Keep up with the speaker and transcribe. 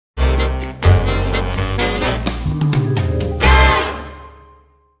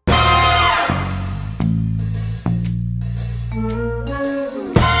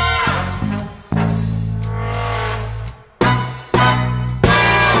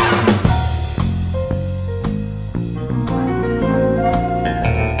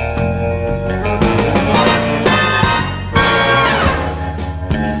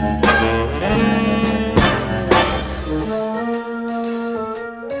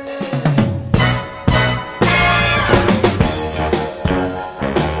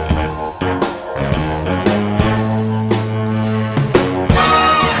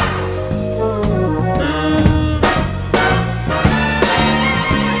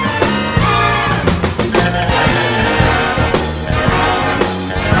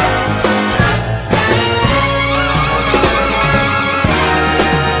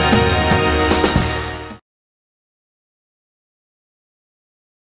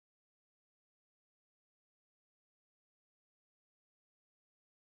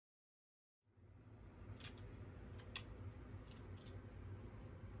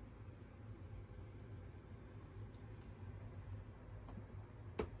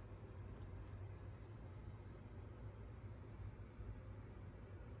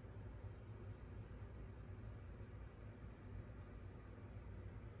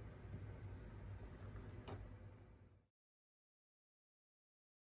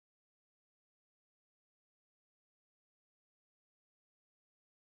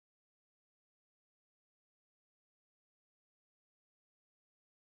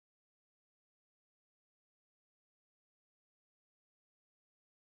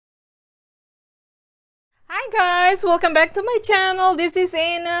Hi guys, welcome back to my channel. This is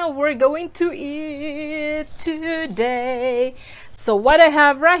Anna. We're going to eat today. So what I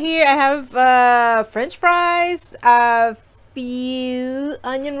have right here, I have French fries, a few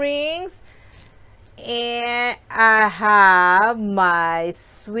onion rings, and I have my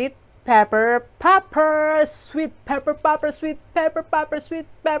sweet pepper popper, sweet pepper popper, sweet pepper popper, sweet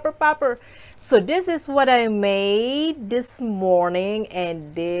pepper popper. So this is what I made this morning,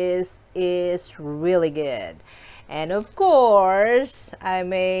 and this is really good. And of course, I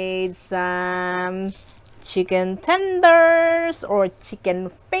made some chicken tenders or chicken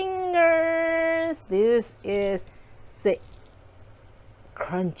fingers. This is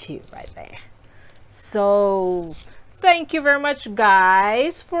crunchy right there. So thank you very much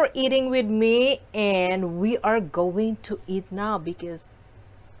guys for eating with me, and we are going to eat now because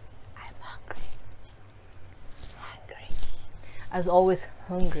I'm hungry as always,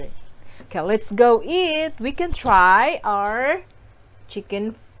 hungry. Okay, let's go eat. We can try our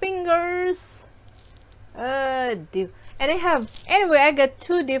chicken fingers dip. And I got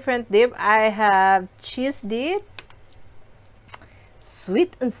two different dip. I have cheese dip,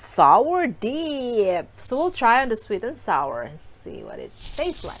 sweet and sour dip. So we'll try on the sweet and sour and see what it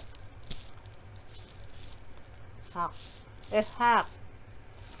tastes like. It's hot.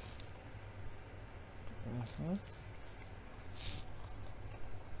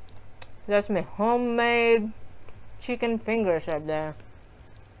 That's my homemade chicken fingers right there.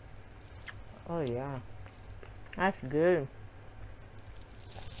 Oh yeah, that's good.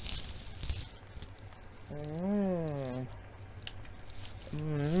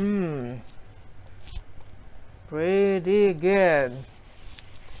 Pretty good.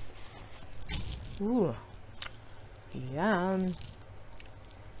 Ooh, yum.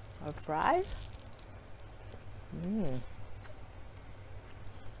 Our fries.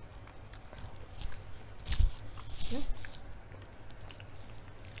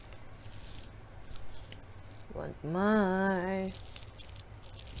 Want my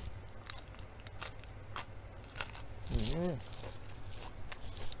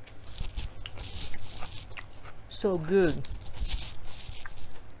so good.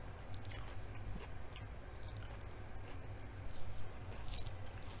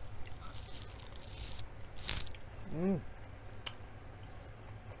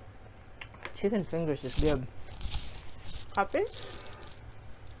 Chicken fingers is good. Copy?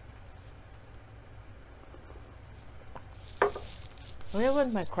 I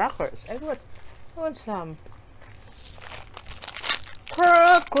want my crackers. I want some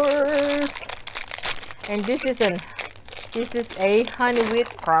crackers. And this is a honey wheat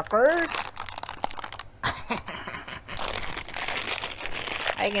crackers.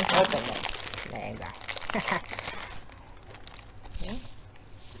 I can open it. There you go.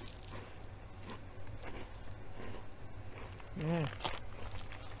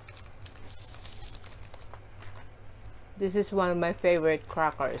 This is one of my favorite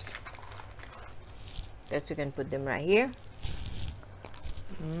crackers. Guess you can put them right here.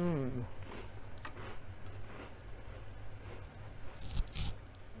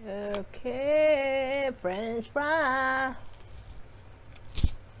 Okay, French fry.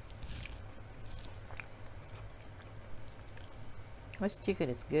 This chicken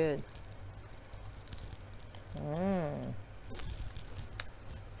is good.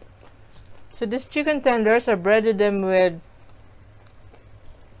 So these chicken tenders, I breaded them with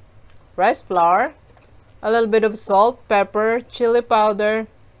rice flour, a little bit of salt, pepper, chili powder,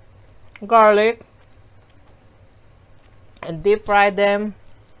 garlic, and deep fried them.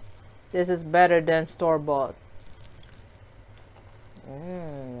 This is better than store-bought.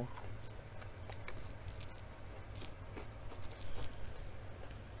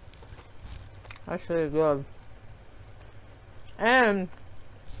 That's really good. And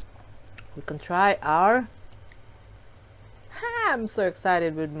we can try our I'm so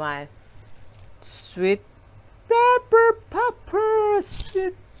excited with my sweet pepper popper.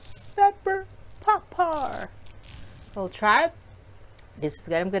 Sweet pepper popper. We'll try it. This is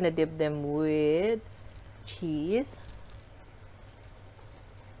I'm gonna dip them with cheese.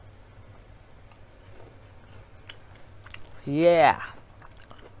 Yeah,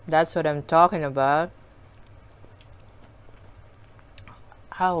 that's what I'm talking about.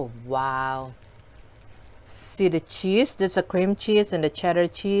 Oh wow, see the cheese? There's a cream cheese and the cheddar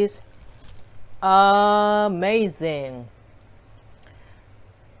cheese. Amazing.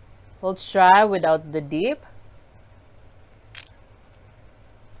 We'll try without the dip.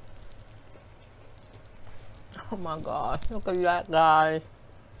 Oh my gosh, look at that, guys.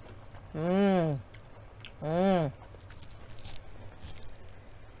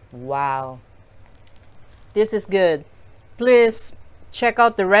 Wow. This is good. Please check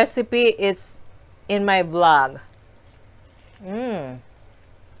out the recipe. It's in my vlog.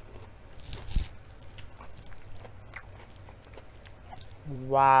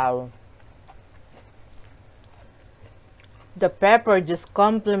 Wow. The pepper just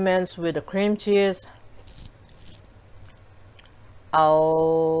complements with the cream cheese.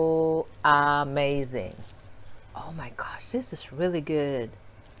 Oh, amazing. Oh my gosh, this is really good.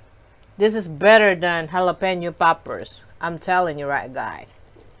 This is better than jalapeno poppers. I'm telling you right, guys.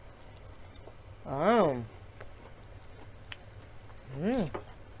 Oh.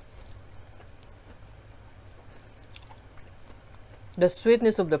 The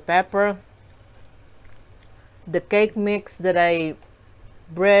sweetness of the pepper, the cake mix that I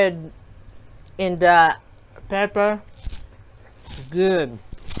bred in the pepper, good.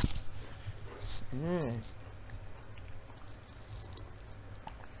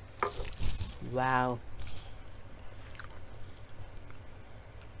 Wow.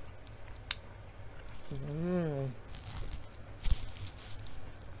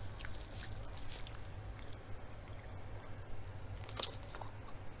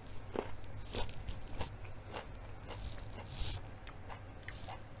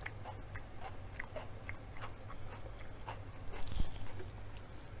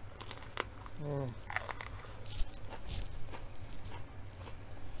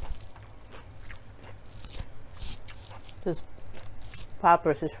 This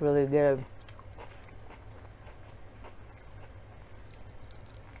poppers is really good.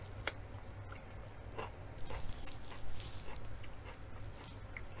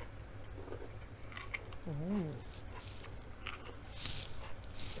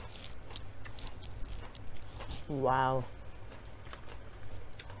 Wow.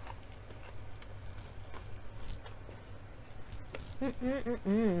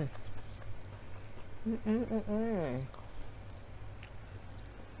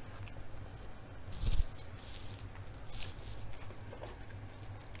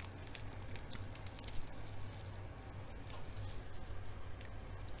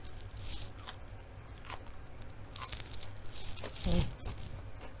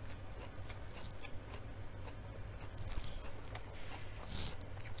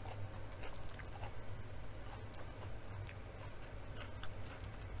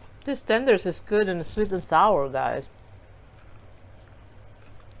 This tenders is good and sweet and sour, guys.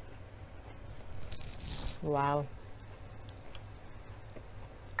 Wow.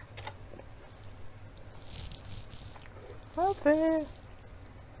 Okay.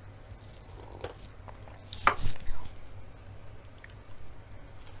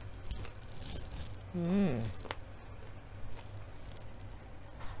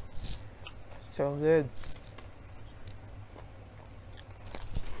 So good.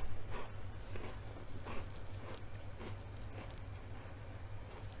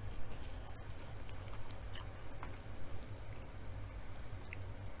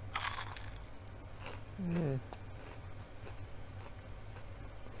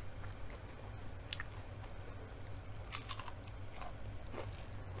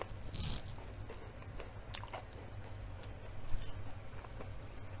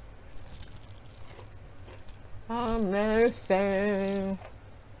 Amazing.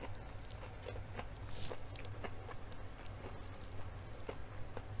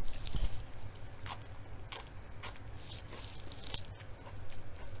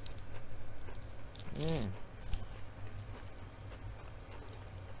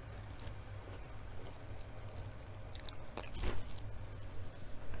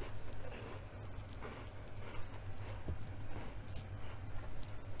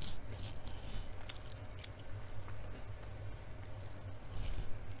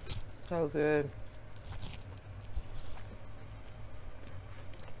 So good.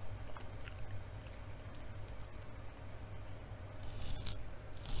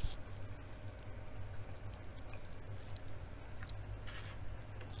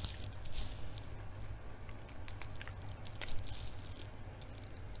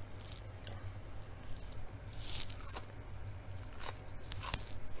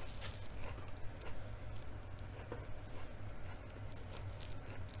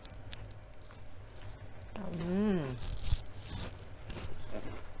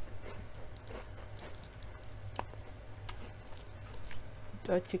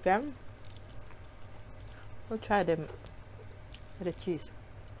 The chicken. We'll try them with the cheese.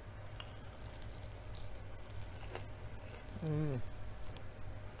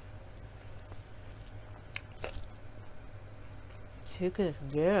 Chicken is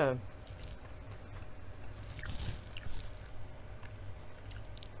good.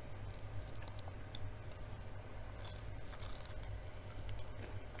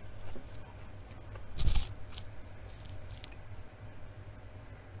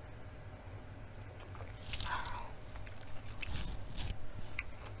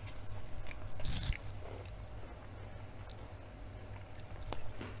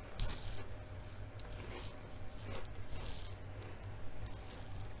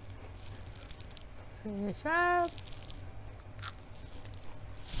 Finish up.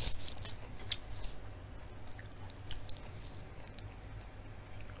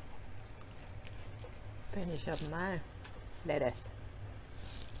 Finish up my lettuce.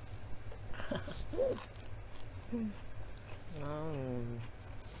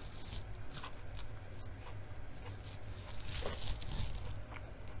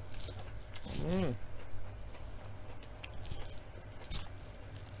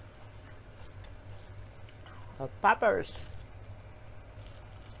 Peppers.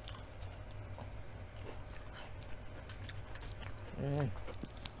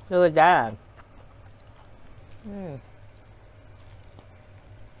 Look at that.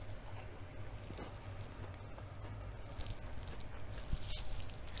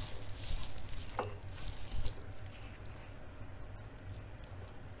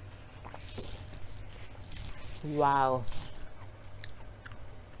 Wow.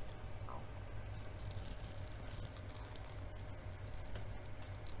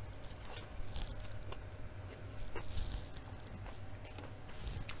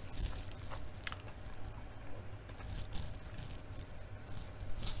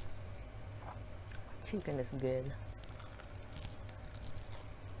 Chicken is good.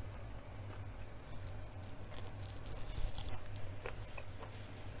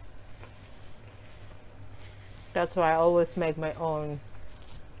 That's why I always make my own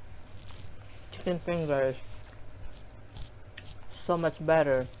chicken fingers. So much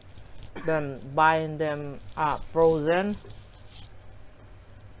better than buying them frozen.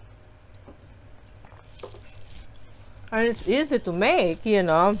 And it's easy to make, you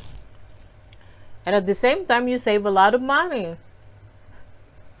know. And at the same time, you save a lot of money.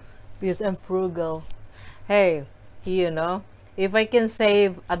 Because I'm frugal. Hey, you know, if I can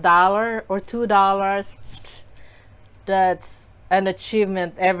save $1 or $2, that's an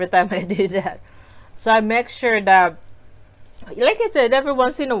achievement every time I do that. So I make sure that, like I said, every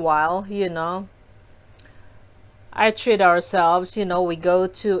once in a while, you know, I treat ourselves. You know, we go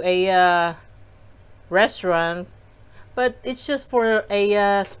to a restaurant, but it's just for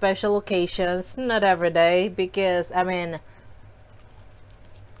a special occasions, not every day. Because I mean,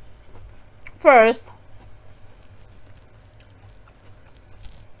 first,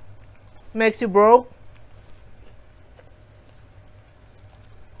 makes you broke.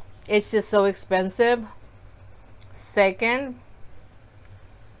 It's just so expensive. Second,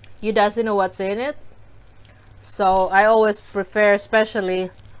 you doesn't know what's in it. So I always prefer,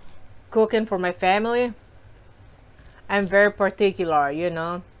 especially cooking for my family, I'm very particular, you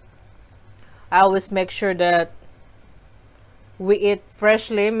know. I always make sure that we eat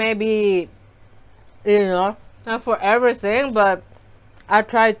freshly. Maybe, you know, not for everything, but I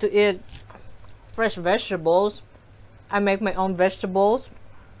try to eat fresh vegetables. I make my own vegetables,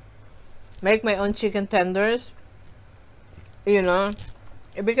 make my own chicken tenders, you know,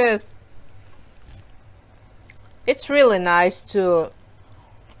 because it's really nice to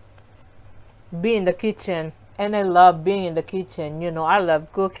be in the kitchen. And I love being in the kitchen, you know. I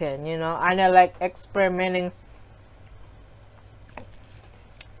love cooking, you know, and I like experimenting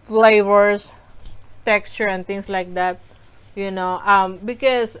flavors, texture, and things like that, you know.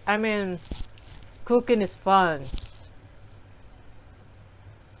 Because I mean, cooking is fun,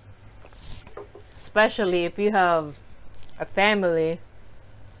 especially if you have a family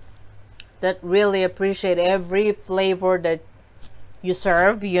that really appreciate every flavor that you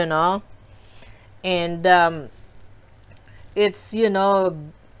serve, you know. And it's, you know,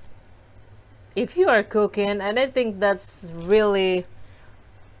 if you are cooking, and I think that's really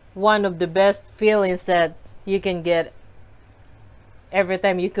one of the best feelings that you can get every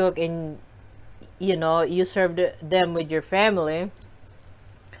time you cook, and you know, you serve them with your family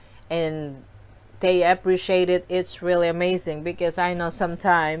and they appreciate it. It's really amazing. Because I know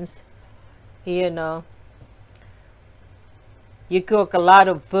sometimes, you know, you cook a lot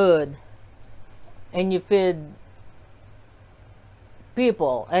of food and you feed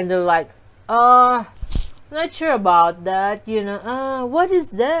people and they're like, not sure about that, you know. What is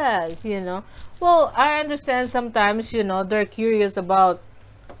that, you know? Well, I understand sometimes, you know, they're curious about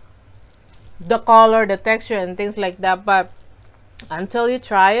the color, the texture, and things like that, but until you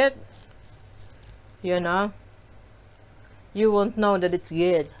try it, you know, you won't know that it's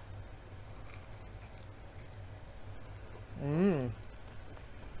good.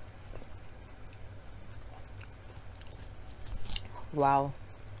 Wow.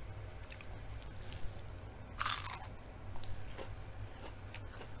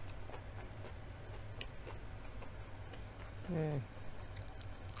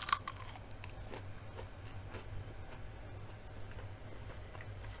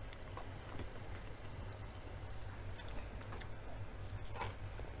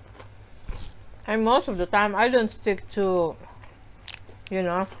 And most of the time I don't stick to, you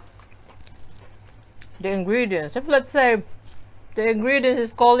know, the ingredients. If let's say the ingredients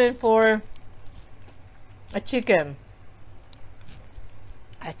is calling for a chicken,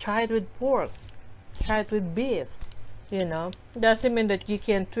 I try it with pork, try it with beef, you know. Doesn't mean that you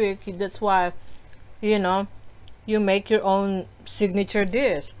can tweak. That's why, you know, you make your own signature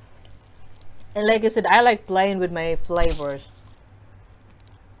dish. And like I said, I like playing with my flavors.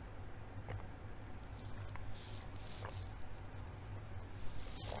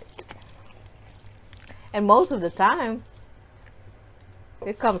 And most of the time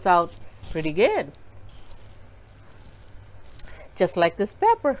it comes out pretty good. Just like this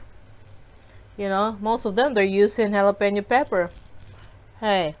pepper, you know, most of them they're using jalapeno pepper.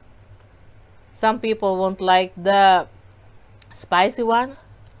 Hey, some people won't like the spicy one,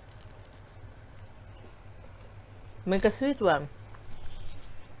 make a sweet one.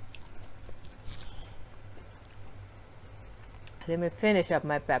 Let me finish up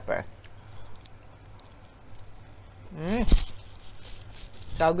my pepper.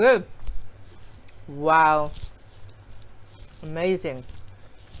 So good. Wow, amazing.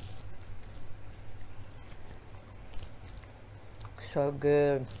 So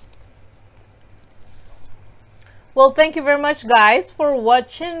good. Well, thank you very much guys for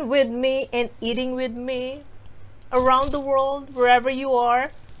watching with me and eating with me around the world, wherever you are,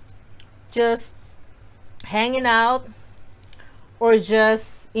 just hanging out, or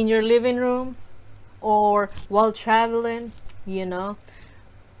just in your living room, or while traveling, you know.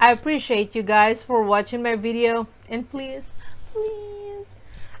 I appreciate you guys for watching my video, and please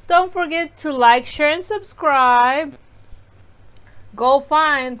don't forget to like, share, and subscribe. Go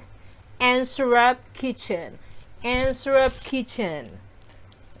find AnnSarap Kitchen, AnnSarap Kitchen,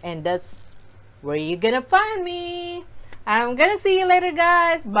 and that's where you're gonna find me. I'm gonna see you later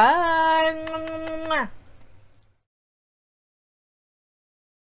guys. Bye.